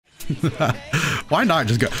Why not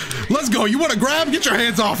just go? Let's go. You want to grab? Get your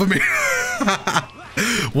hands off of me.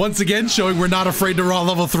 Once again, showing we're not afraid to raw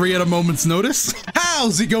level 3 at a moment's notice.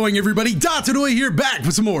 How's it going, everybody? Dotodoya here, back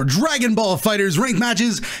with some more Dragon Ball FighterZ rank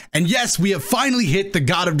matches. And yes, we have finally hit the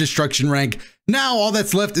God of Destruction rank. Now all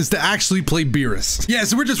that's left is to actually play Beerus. Yeah,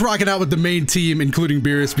 so we're just rocking out with the main team, including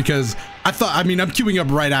Beerus, because I'm queuing up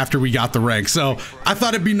right after we got the rank. So I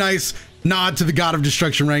thought it'd be nice, nod to the God of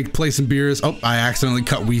Destruction rank, play some Beerus. Oh, I accidentally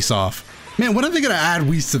cut Whis off. Man, when are they gonna add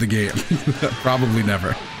Whis to the game? Probably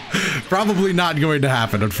never. Probably not going to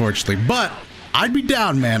happen, unfortunately. But I'd be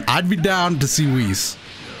down, man. I'd be down to see Whis.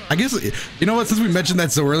 I guess, you know what, since we mentioned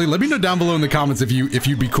that so early, let me know down below in the comments if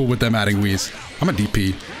you'd be cool with them adding Whis. I'm a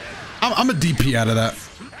DP. I'm a DP out of that.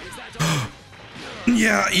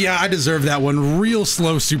 Yeah, I deserve that one. Real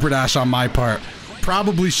slow super dash on my part.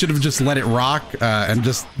 Probably should have just let it rock and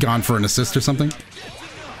just gone for an assist or something.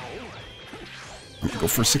 I'm gonna go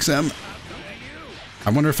for 6M. I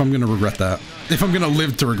wonder if I'm gonna regret that. If I'm gonna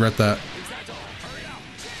live to regret that.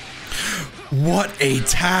 What a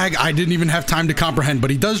tag. I didn't even have time to comprehend, but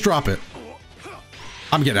he does drop it.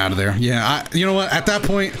 I'm getting out of there. Yeah, you know what? At that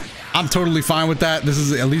point, I'm totally fine with that. This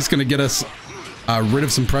is at least gonna get us rid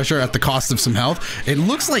of some pressure at the cost of some health. It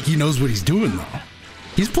looks like he knows what he's doing, though.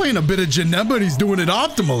 He's playing a bit of Janemba and he's doing it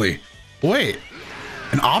optimally. Wait,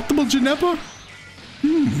 an optimal Janemba?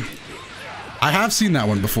 I have seen that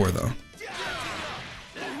one before, though.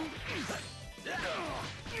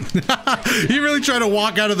 He really tried to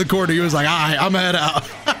walk out of the corner. He was like, all right, I'm head out.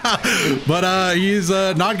 But he's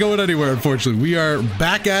not going anywhere, unfortunately. We are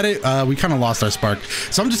back at it. We kind of lost our spark.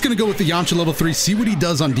 So I'm just going to go with the Yamcha level 3, see what he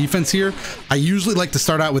does on defense here. I usually like to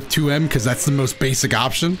start out with 2M because that's the most basic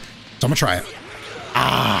option. So I'm going to try it.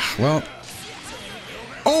 Well.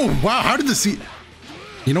 Oh, wow. How did this see?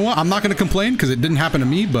 You know what? I'm not going to complain because it didn't happen to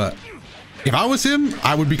me, but if I was him,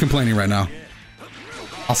 I would be complaining right now.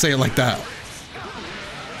 I'll say it like that.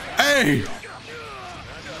 Hey!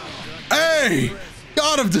 Hey!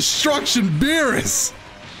 God of Destruction, Beerus!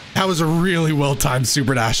 That was a really well-timed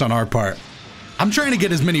super dash on our part. I'm trying to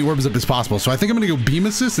get as many orbs up as possible, so I think I'm gonna go beam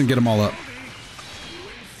assist and get them all up.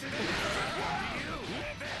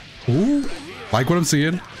 Ooh, like what I'm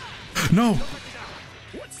seeing. No!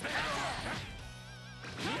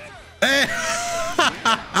 Hey!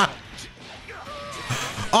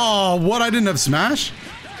 Oh, what? I didn't have smash?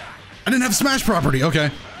 I didn't have smash property,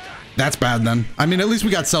 okay. That's bad then. I mean, at least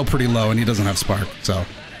we got Cell pretty low and he doesn't have Spark. So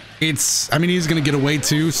it's, I mean, he's going to get away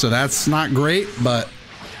too. So that's not great, but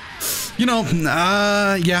you know,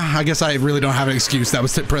 yeah, I guess I really don't have an excuse. That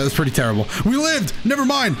was pretty terrible. We lived, never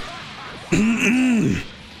mind.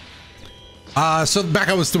 So back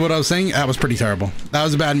to what I was saying. That was pretty terrible. That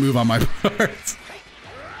was a bad move on my part.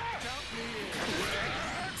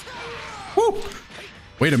 Woo.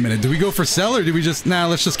 Wait a minute. Do we go for Cell or do we just, nah,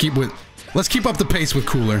 let's keep up the pace with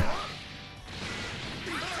Cooler.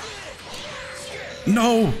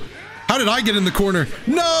 No! How did I get in the corner?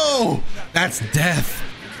 No! That's death.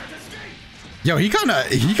 Yo, he kinda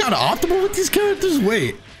optimal with these characters?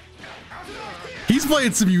 Wait. He's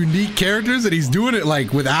playing some unique characters and he's doing it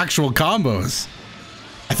like with actual combos.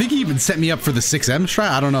 I think he even set me up for the 6M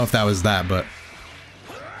strat. I don't know if that was that, but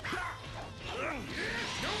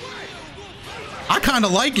I kinda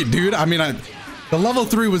like it, dude. I mean, the level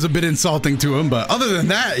 3 was a bit insulting to him, but other than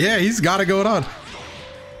that, yeah, he's got it going on.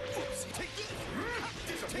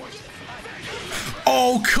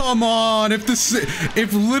 Oh, come on.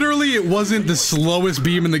 If literally it wasn't the slowest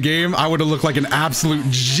beam in the game, I would have looked like an absolute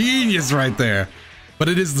genius right there. But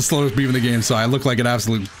it is the slowest beam in the game, so I look like an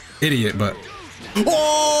absolute idiot, but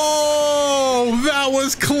oh, that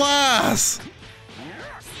was class.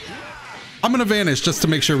 I'm gonna vanish just to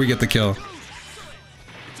make sure we get the kill.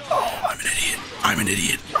 Oh, I'm an idiot. I'm an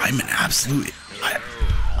idiot. I'm an absolute.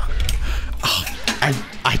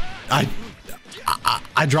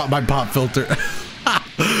 I dropped my pop filter.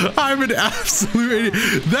 I'm an absolute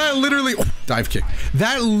idiot. That literally, dive kick.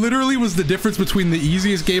 That literally was the difference between the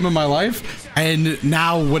easiest game of my life and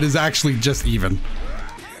now what is actually just even.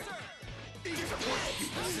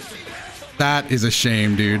 That is a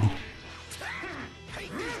shame, dude.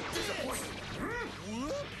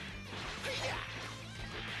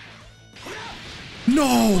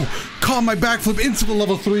 No! Caught my backflip into the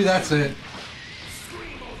level 3, that's it.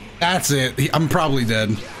 That's it. I'm probably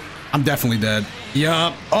dead. I'm definitely dead.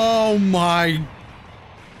 Yup. Oh my.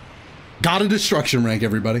 God of Destruction rank,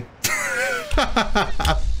 everybody.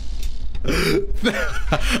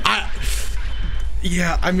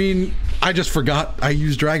 Yeah, I mean, I just forgot I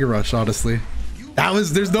used Dragon Rush, honestly.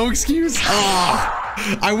 There's no excuse. Oh,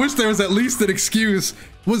 I wish there was at least an excuse.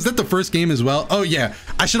 Was that the first game as well? Oh yeah.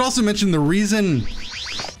 I should also mention the reason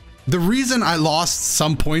I lost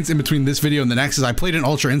some points in between this video and the next is I played an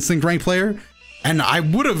Ultra Instinct rank player, and I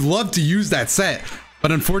would have loved to use that set,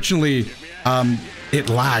 but unfortunately, it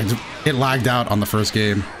lagged out on the first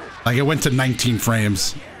game. Like it went to 19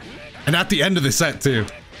 frames, and at the end of the set too.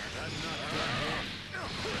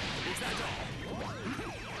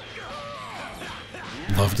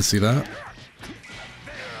 Love to see that.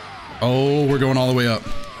 Oh, we're going all the way up.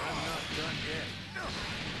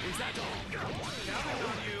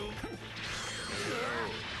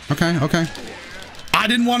 Okay, okay. I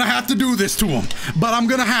didn't want to have to do this to him, but I'm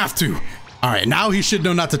gonna have to. All right, now he should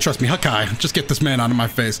know not to trust me. Hakai, just get this man out of my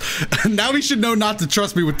face. Now he should know not to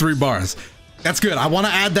trust me with 3 bars. That's good. I want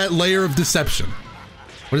to add that layer of deception.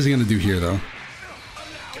 What is he gonna do here, though?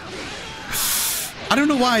 I don't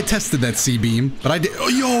know why I tested that C-beam, but I did. Oh,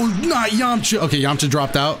 yo, not Yamcha. Okay, Yamcha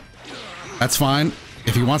dropped out. That's fine.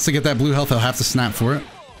 If he wants to get that blue health, he'll have to snap for it.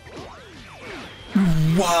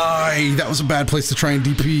 Why? That was a bad place to try and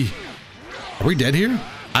DP. Are we dead here?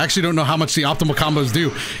 I actually don't know how much the optimal combos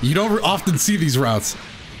do. You don't often see these routes.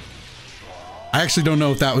 I actually don't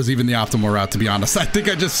know if that was even the optimal route, to be honest. I think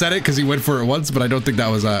I just said it because he went for it once, but I don't think that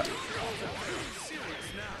was that.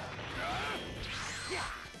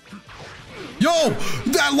 Yo,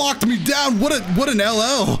 that locked me down. What an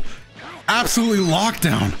LL. Absolutely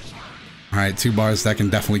lockdown. All right, 2 bars. That can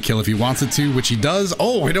definitely kill if he wants it to, which he does.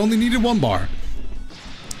 Oh, it only needed 1 bar.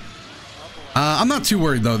 I'm not too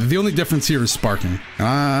worried though. The only difference here is sparking.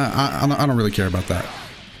 I don't really care about that.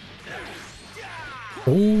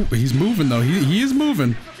 Oh, he's moving though. He is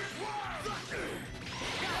moving.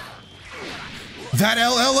 That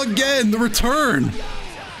LL again, the return.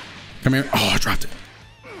 Come here. Oh, I dropped it.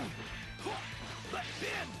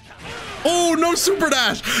 Oh, no super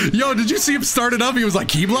dash. Yo, did you see him start it up? He was like,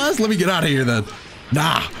 Key Blast? Let me get out of here then.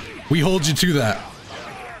 Nah, we hold you to that.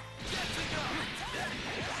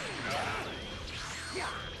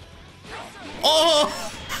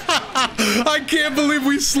 Oh, I can't believe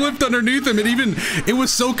we slipped underneath him. It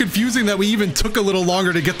was so confusing that we even took a little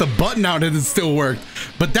longer to get the button out and it still worked.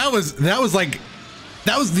 But that was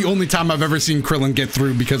the only time I've ever seen Krillin get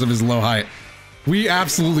through because of his low height. We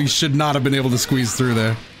absolutely should not have been able to squeeze through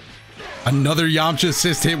there. Another Yamcha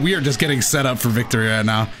assist hit. We are just getting set up for victory right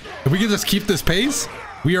now. If we can just keep this pace,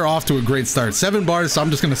 we are off to a great start. 7 bars, so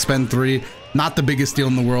I'm just going to spend 3. Not the biggest deal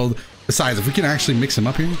in the world. Besides, if we can actually mix him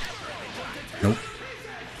up here. Nope.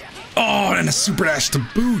 Oh, and a super dash to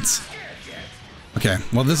boots. Okay,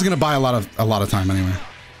 well, this is going to buy a lot of time anyway.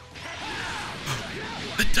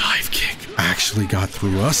 The dive kick actually got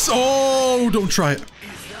through us. Oh, don't try it.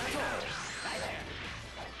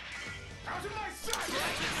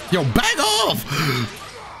 Yo, back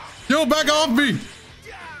off! Yo, back off me!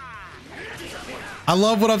 I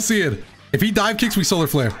love what I'm seeing. If he dive kicks, we solar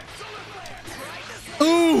flare.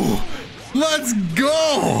 Ooh! Let's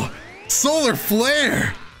go! Solar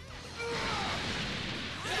flare!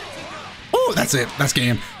 Oh, that's it. That's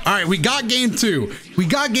game. All right, we got game 2. We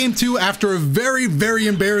got game 2 after a very, very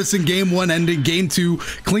embarrassing game 1 ending. Game 2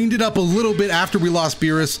 cleaned it up a little bit after we lost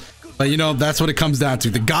Beerus. But, you know, that's what it comes down to.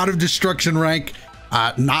 The God of Destruction rank.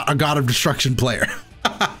 Not a God of Destruction player.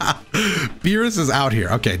 Beerus is out here.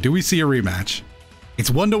 Okay, do we see a rematch? It's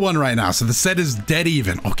 1-1 right now, so the set is dead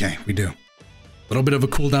even. Okay, we do. A little bit of a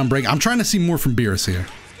cooldown break. I'm trying to see more from Beerus here.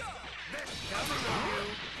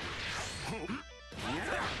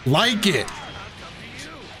 Like it.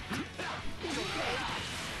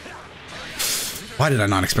 Why did I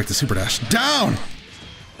not expect the super dash? Down!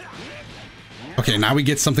 Okay, now we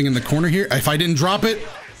get something in the corner here. If I didn't drop it...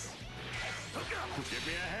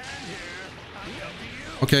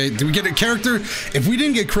 Okay, do we get a character? If we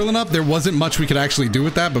didn't get Krillin up, there wasn't much we could actually do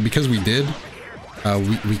with that, but because we did,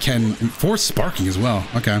 we can force sparking as well.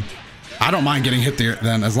 Okay. I don't mind getting hit there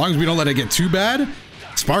then, as long as we don't let it get too bad.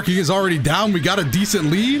 Sparking is already down. We got a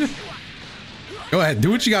decent lead. Go ahead,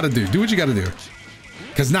 do what you gotta do. Do what you gotta do.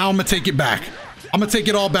 Because now I'm gonna take it back. I'm gonna take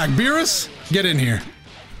it all back. Beerus, get in here.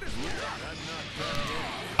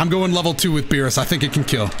 I'm going level 2 with Beerus. I think it can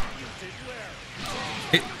kill.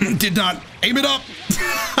 It did not. Aim it up.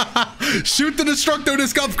 Shoot the Destructo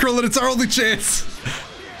Disc up, Krillin. It's our only chance.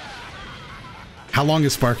 How long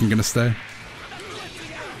is sparking gonna stay?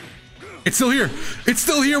 It's still here. It's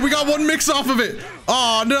still here. We got 1 mix off of it.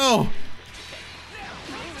 Oh, no.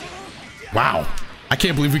 Wow. I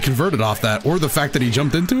can't believe we converted off that. Or the fact that he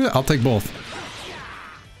jumped into it. I'll take both.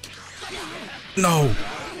 No.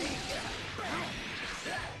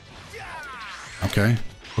 Okay.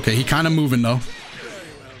 Okay, he kind of moving, though.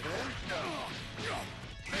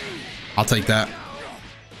 I'll take that.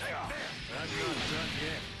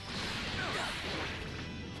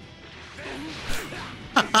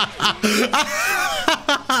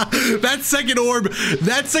 That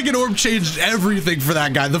second orb changed everything for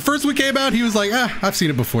that guy. The first one came out, he was like, I've seen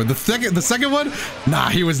it before. The second one, nah,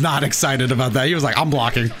 he was not excited about that. He was like, I'm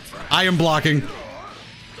blocking. I am blocking.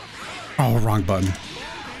 Oh, wrong button.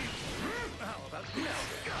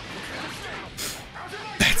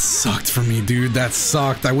 That sucked for me, dude. That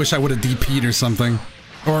sucked. I wish I would have DP'd or something.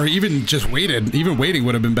 Or even just waited. Even waiting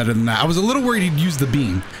would have been better than that. I was a little worried he'd use the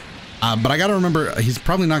beam. But I gotta remember, he's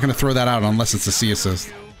probably not gonna throw that out unless it's a C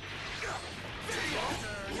assist.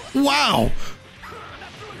 Wow!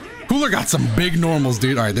 Cooler got some big normals,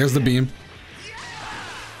 dude. Alright, there's the beam.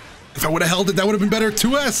 If I would have held it, that would have been better.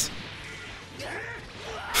 2S!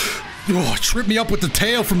 Oh, trip me up with the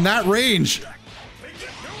tail from that range.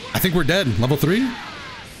 I think we're dead. Level 3?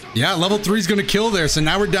 Yeah, level 3 is gonna kill there. So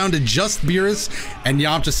now we're down to just Beerus and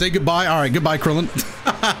Yamcha. Say goodbye. Alright, goodbye, Krillin.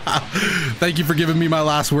 Thank you for giving me my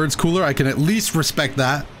last words, Cooler. I can at least respect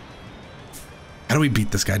that. How do we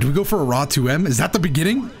beat this guy? Do we go for a raw 2M? Is that the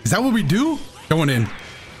beginning? Is that what we do? Going in.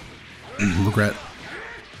 Regret.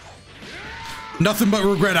 Nothing but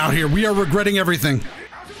regret out here. We are regretting everything.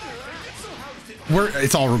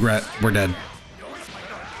 It's all regret. We're dead.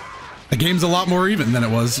 The game's a lot more even than it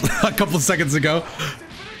was a couple of seconds ago.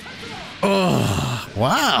 Oh,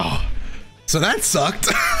 wow. So that sucked.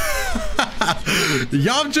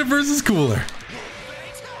 Yamcha versus Cooler.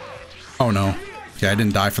 Oh no. Okay, I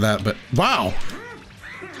didn't die for that, but wow.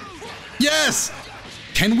 Yes!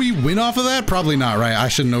 Can we win off of that? Probably not, right? I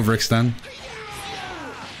shouldn't overextend.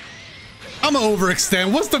 I'm gonna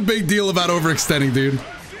overextend. What's the big deal about overextending, dude?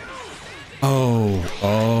 Oh,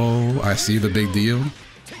 I see the big deal.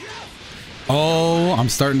 Oh, I'm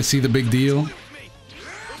starting to see the big deal.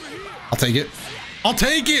 I'll take it. I'll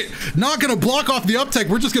take it. Not gonna block off the uptake.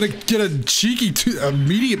 We're just gonna get a cheeky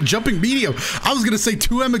medium, jumping medium. I was gonna say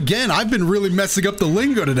 2M again. I've been really messing up the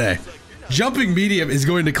lingo today. Jumping medium is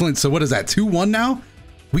going to Clint. So what is that? 2-1 now?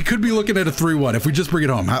 We could be looking at a 3-1 if we just bring it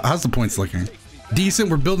home. How's the points looking? Decent.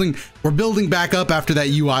 We're building back up after that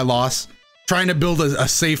UI loss. Trying to build a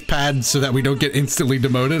safe pad so that we don't get instantly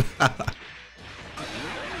demoted.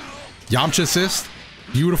 Yamcha assist.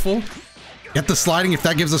 Beautiful. Get the sliding. If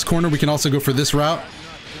that gives us corner, we can also go for this route.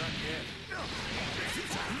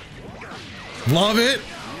 Love it.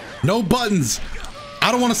 No buttons.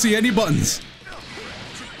 I don't want to see any buttons.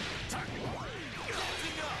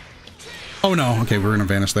 Oh no. Okay, we're gonna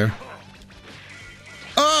vanish there.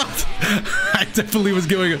 Oh! I definitely was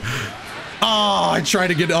going... Oh, I tried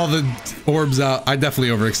to get all the orbs out. I definitely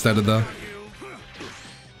overextended though.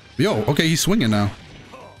 Yo, okay, he's swinging now.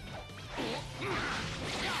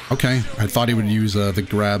 Okay, I thought he would use the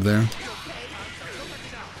grab there.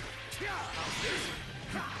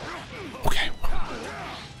 Okay.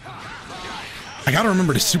 I gotta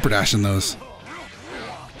remember to super dash in those.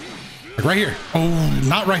 Like right here. Oh,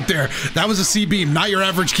 not right there. That was a C beam, not your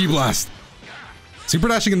average key blast. Super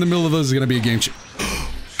dashing in the middle of those is gonna be a game changer.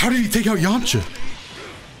 How did he take out Yamcha?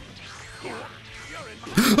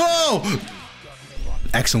 Oh!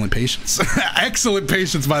 Excellent patience. Excellent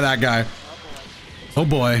patience by that guy. Oh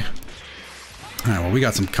boy. All right, well, we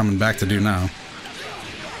got some coming back to do now.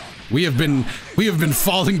 We have been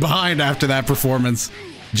falling behind after that performance.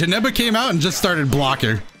 Janemba came out and just started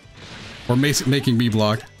blocking. Or making me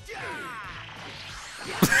block.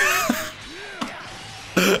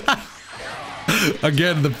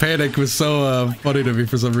 Again, the panic was so funny to me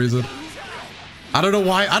for some reason. I don't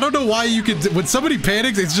know why you could, when somebody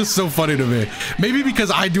panics, it's just so funny to me. Maybe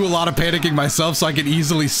because I do a lot of panicking myself, so I can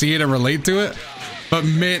easily see it and relate to it. But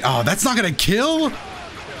man, oh, that's not gonna kill?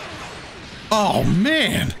 Oh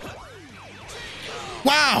man.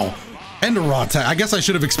 Wow. And a raw tag. I guess I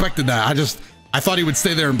should have expected that. I thought he would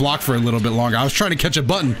stay there and block for a little bit longer. I was trying to catch a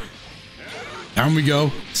button. Down we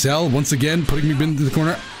go. Cell once again putting me into the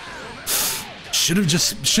corner. Should have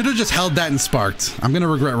just held that and sparked. I'm gonna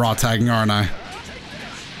regret raw tagging, aren't I?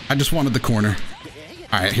 I just wanted the corner.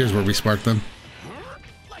 All right, here's where we sparked them.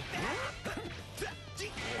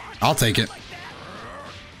 I'll take it.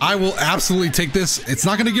 I will absolutely take this. It's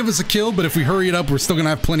not gonna give us a kill, but if we hurry it up, we're still gonna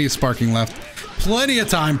have plenty of sparking left. Plenty of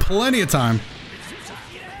time, plenty of time.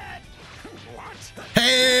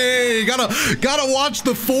 Hey, gotta watch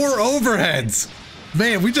the 4 overheads.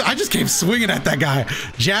 Man, I just came swinging at that guy.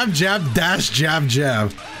 Jab, jab, dash, jab,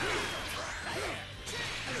 jab.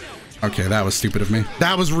 Okay, that was stupid of me.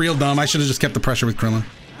 That was real dumb. I should have just kept the pressure with Krillin.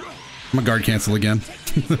 I'm gonna guard cancel again.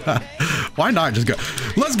 Why not just go?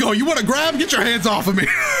 Let's go. You want to grab? Get your hands off of me.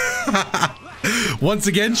 Once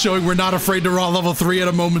again, showing we're not afraid to raw level 3 at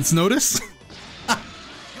a moment's notice.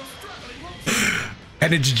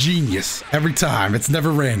 And it's genius every time. It's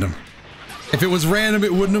never random. If it was random,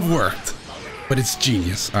 it wouldn't have worked. But it's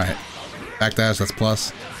genius. All right. Backdash, that's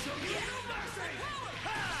plus.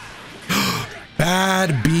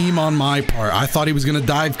 Bad beam on my part. I thought he was going to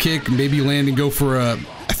dive kick, maybe land and go for a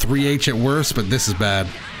 3H at worst, but this is bad.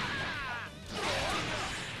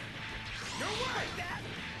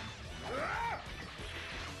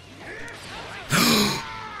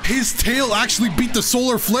 His tail actually beat the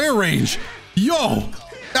solar flare range. Yo,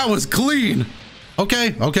 that was clean.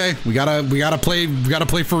 Okay, okay. We gotta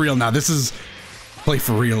play for real now. This is play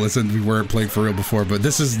for real. Isn't we weren't playing for real before, but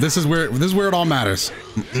this is where it all matters.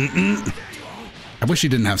 I wish he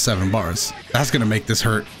didn't have 7 bars. That's gonna make this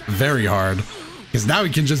hurt very hard. Because now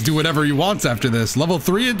he can just do whatever he wants after this. Level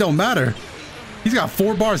 3, it don't matter. He's got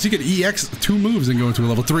 4 bars. He could EX 2 moves and go into a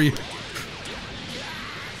level 3.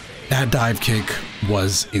 That dive kick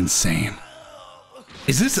was insane.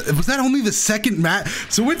 Was that only the second match?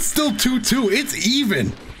 So it's still 2-2. It's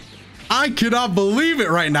even. I cannot believe it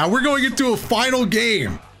right now. We're going into a final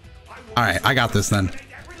game. All right, I got this then.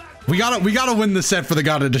 We gotta win the set for the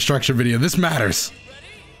God of Destruction video. This matters.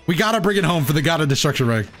 We gotta bring it home for the God of Destruction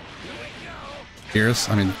rank. Beerus,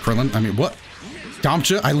 I mean Krillin, I mean what?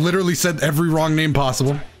 Yamcha, I literally said every wrong name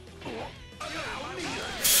possible.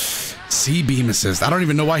 C beam assist. I don't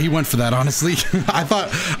even know why he went for that, honestly. I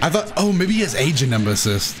thought, oh, maybe he has a Janemba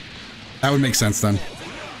assist. That would make sense then.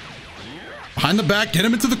 Behind the back, get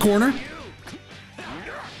him into the corner.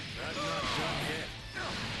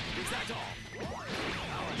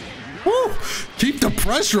 Woo! Keep the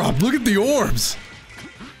pressure up. Look at the orbs.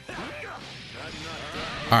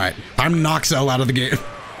 All right, time to knock Cell out of the game.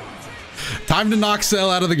 Time to knock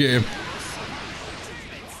Cell out of the game.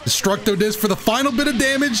 Destructo Disc for the final bit of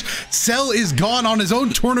damage. Cell is gone on his own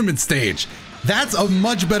tournament stage. That's a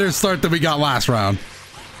much better start than we got last round.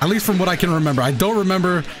 At least from what I can remember. I don't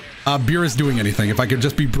remember Beerus doing anything, if I could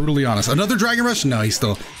just be brutally honest. Another Dragon Rush? No,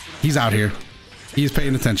 he's out here. He's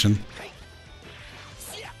paying attention.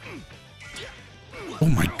 Oh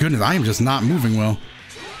my goodness, I am just not moving well.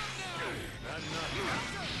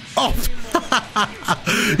 Oh,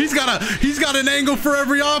 he's got an angle for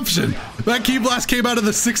every option. That Ki Blast came out of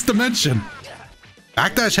the 6th dimension.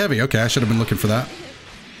 Backdash heavy. Okay, I should have been looking for that.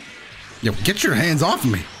 Yo, get your hands off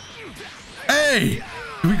of me. Hey,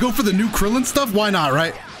 do we go for the new Krillin stuff? Why not,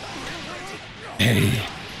 right? Hey.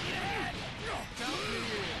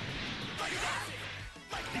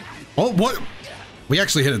 Oh, what? We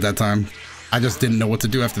actually hit it that time. I just didn't know what to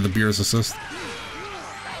do after the Beerus assist.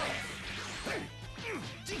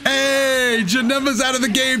 Hey, Janemba's out of the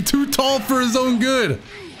game. Too tall for his own good.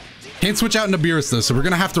 Can't switch out into Beerus though, so we're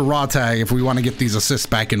gonna have to raw tag if we want to get these assists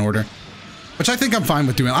back in order. Which I think I'm fine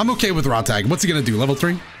with doing. I'm okay with raw tag. What's he gonna do? Level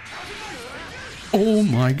 3? Oh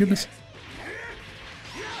my goodness.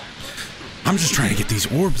 I'm just trying to get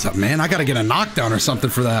these orbs up, man. I gotta get a knockdown or something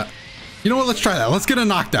for that. You know what? Let's try that. Let's get a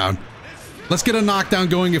knockdown. Let's get a knockdown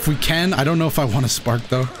going if we can. I don't know if I want to spark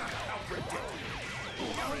though.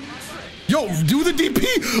 Yo, do the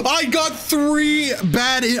DP. I got 3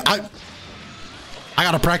 bad. I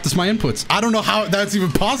gotta practice my inputs. I don't know how that's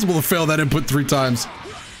even possible to fail that input 3 times.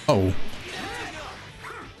 Oh.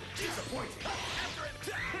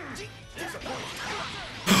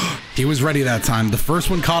 He was ready that time. The first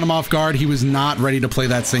one caught him off guard. He was not ready to play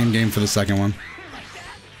that same game for the second one.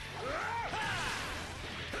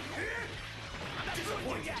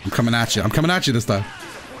 I'm coming at you. I'm coming at you this time.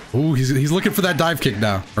 Ooh, he's looking for that dive kick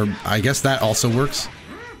now. Or I guess that also works.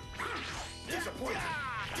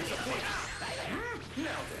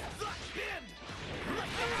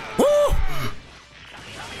 Woo!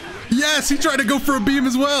 Yes, he tried to go for a beam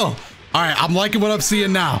as well. All right, I'm liking what I'm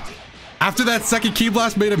seeing now. After that second Ki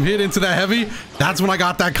Blast made him hit into that heavy, that's when I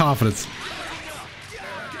got that confidence.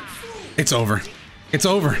 It's over. It's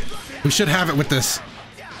over. We should have it with this.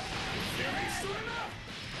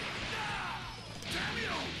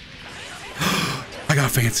 I got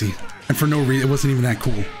fancy, and for no reason, it wasn't even that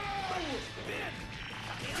cool.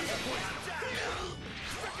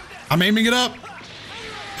 I'm aiming it up.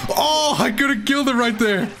 Oh, I could have killed it right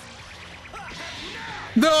there.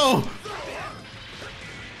 No.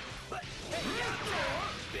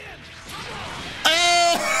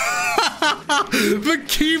 Oh! The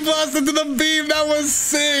Ki Blast into the beam, that was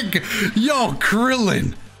sick. Yo,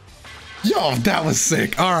 Krillin. Yo, that was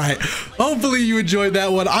sick. All right. Hopefully you enjoyed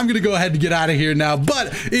that one. I'm going to go ahead and get out of here now. But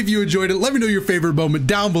if you enjoyed it, let me know your favorite moment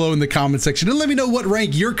down below in the comment section. And let me know what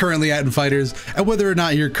rank you're currently at in FighterZ and whether or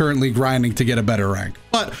not you're currently grinding to get a better rank.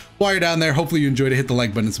 But while you're down there, hopefully you enjoyed it. Hit the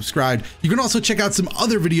like button and subscribe. You can also check out some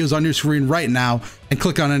other videos on your screen right now and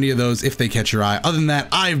click on any of those if they catch your eye. Other than that,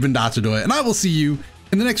 I've been Dotodoya, and I will see you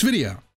in the next video.